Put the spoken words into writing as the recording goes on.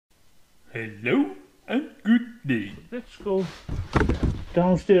Hello and good day. Let's go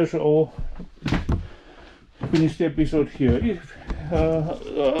downstairs or finish the episode here.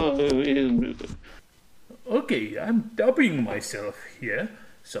 Okay, I'm dubbing myself here,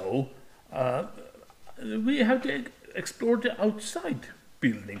 so we have to explore the outside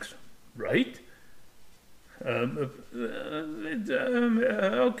buildings, right?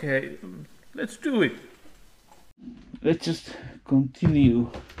 Okay, let's do it. Let's just continue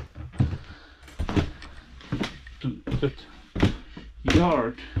to that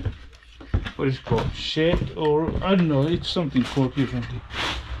yard. What is it called? Shed, or I don't know, it's something called differently.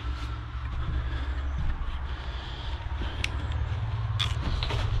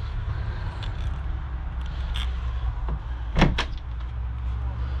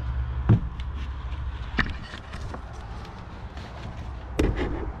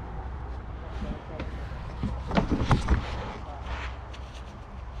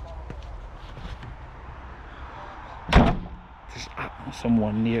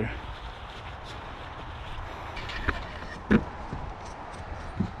 Someone near.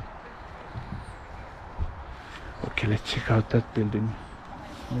 Okay, let's check out that building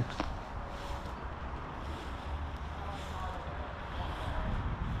next.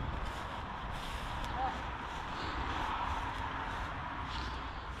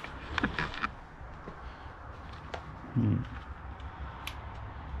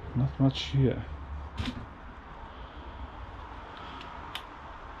 Not much here.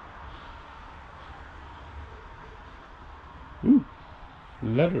 Ooh,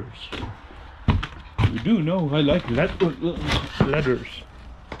 letters. You do know I like letters.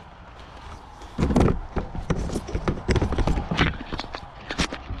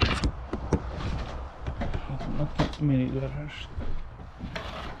 Not that many letters.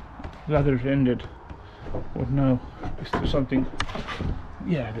 Letters ended. What now? Is there something?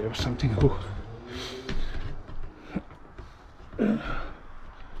 Yeah, there was something. Oh.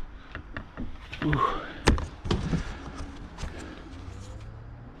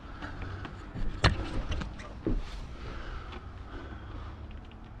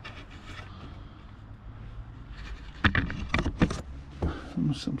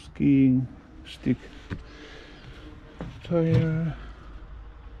 Some skiing stick, tire,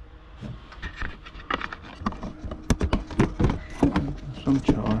 some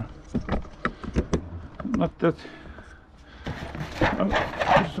jar. Not that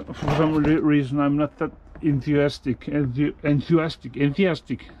for some reason I'm not that enthusiastic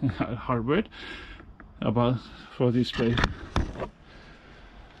hard word about for this place.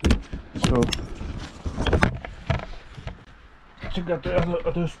 So check out the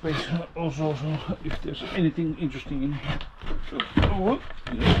other space also, so if there's anything interesting in here. Oh,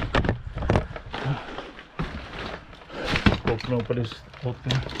 yeah. Hope nobody's out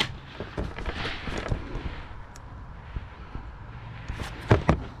there.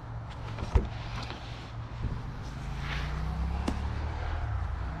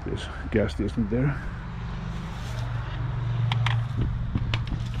 There's a gas station there.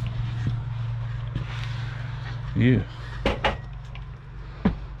 Yeah.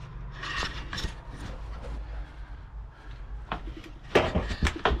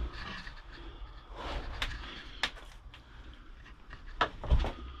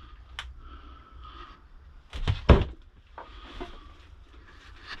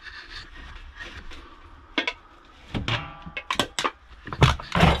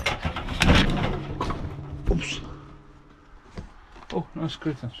 Oops. Oh, nice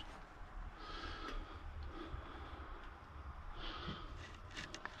curtains.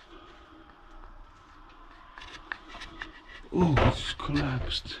 Oh, it's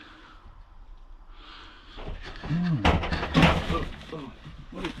collapsed.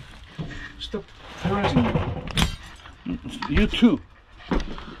 Wait. Stop harassing me. You too.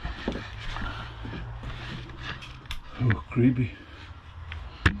 Oh, creepy.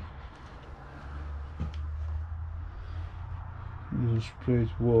 Little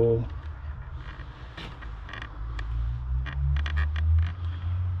straight wall.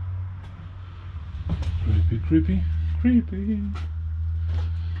 Creepy.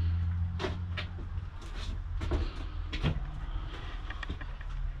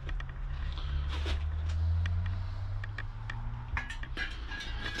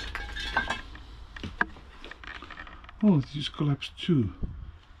 Oh, it just collapsed too.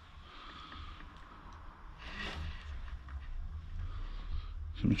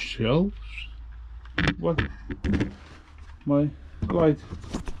 Some shelves. What? My light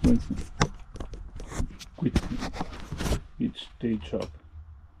went. Quit. It's day job.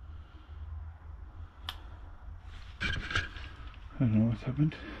 I don't know what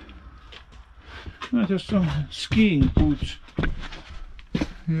happened. Just some skiing boots.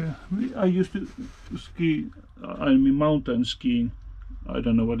 Yeah, I used to ski, I mean mountain skiing. I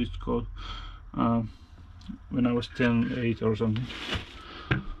don't know what it's called. When I was 10, 8 or something.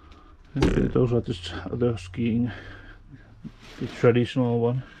 Those are the skiing, the traditional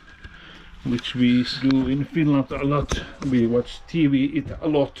one, which we do in Finland a lot. We watch TV it a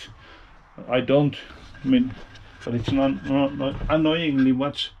lot. I don't, I mean, but it's not annoyingly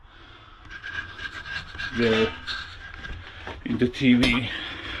much there in the TV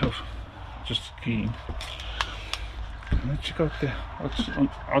of just skiing. Let's check out what's on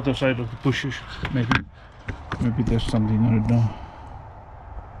the other side of the bushes. Maybe there's something, I don't know.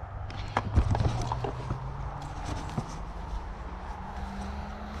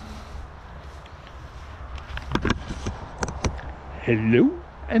 Hello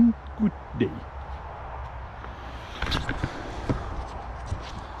and good day.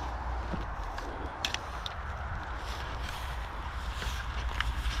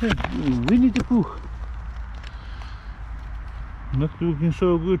 Hey, Winnie the Pooh. Not looking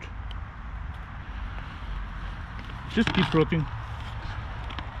so good. Just keep rotting.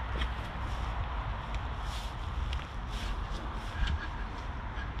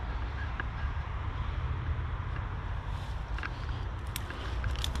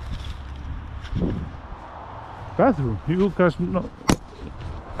 Bathroom. You guys not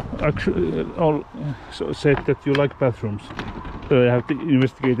actually all said that you like bathrooms. So I have to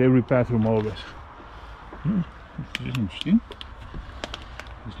investigate every bathroom always. This is interesting.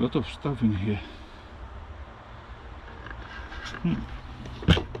 There's a lot of stuff in here.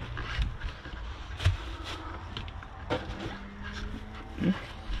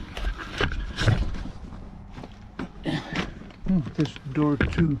 There's door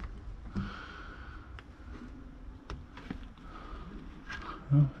 2.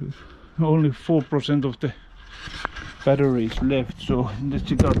 Only 4% of the battery is left, so let's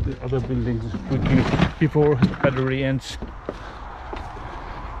check out the other buildings quickly before the battery ends.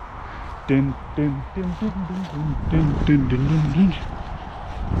 Dun, dun, dun, dun, dun, dun, dun, dun, dun.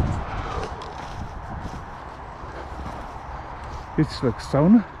 It's like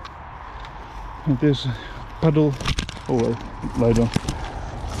sauna, and there's a puddle. Oh well, lie down.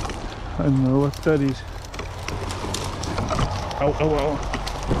 I don't know what that is. Ow, ow, ow.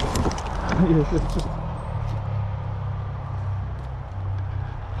 Yes, it's just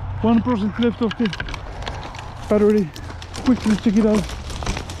 1% left of the battery. Quickly check it out.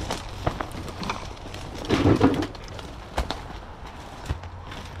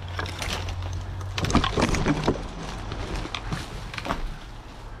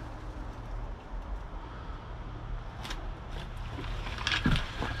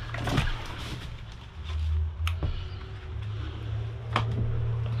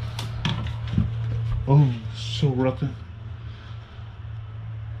 Oh, so rotten.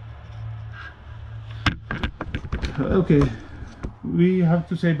 Okay, we have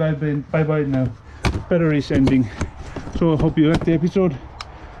to say bye-bye now. Battery is ending. So I hope you liked the episode.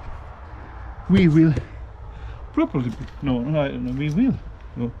 We will probably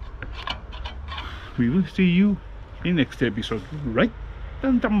we will see you in next episode. Right?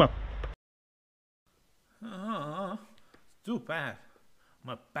 Thumb up. Too bad.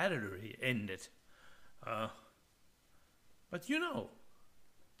 My battery ended. But you know,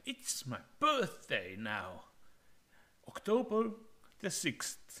 it's my birthday now. October the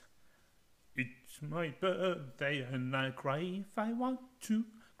 6th. It's my birthday and I cry if I want to.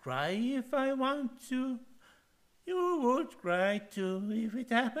 Cry if I want to. You would cry too if it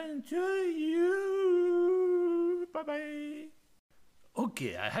happened to you. Bye bye.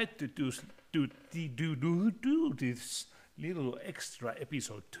 Okay, I had to do this little extra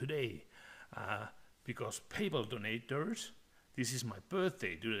episode today. Because PayPal donators, this is my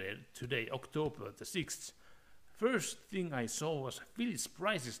birthday today, October the 6th. First thing I saw was Phyllis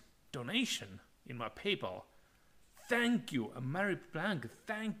Price's donation in my PayPal. Thank you, Mary Blank.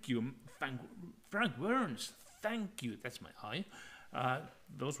 Thank you, Frank Burns. Thank you. That's my eye.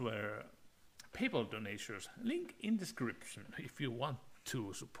 Those were PayPal donations. Link in description if you want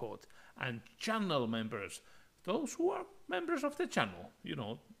to support. And channel members, those who are members of the channel. You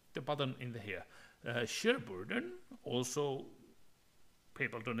know, the button in the here. Sherburden, also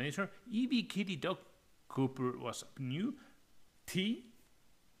PayPal donation. EB Kitty Dog Cooper was new. T.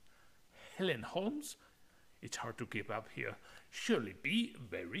 Helen Holmes. It's hard to keep up here. Shirley B.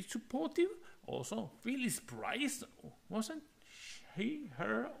 Very supportive. Also Phyllis Price. Wasn't she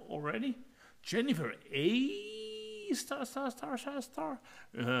her already? Jennifer A. Star.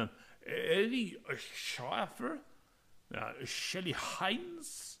 Eddie Schaffer. Shelly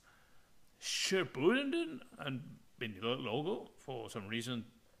Hines. Sherpunden and Benny logo for some reason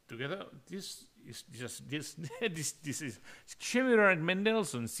together. This is just this this is Schemmer and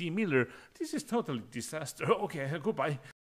Mendelssohn C. Miller. This is totally disaster. Okay, goodbye.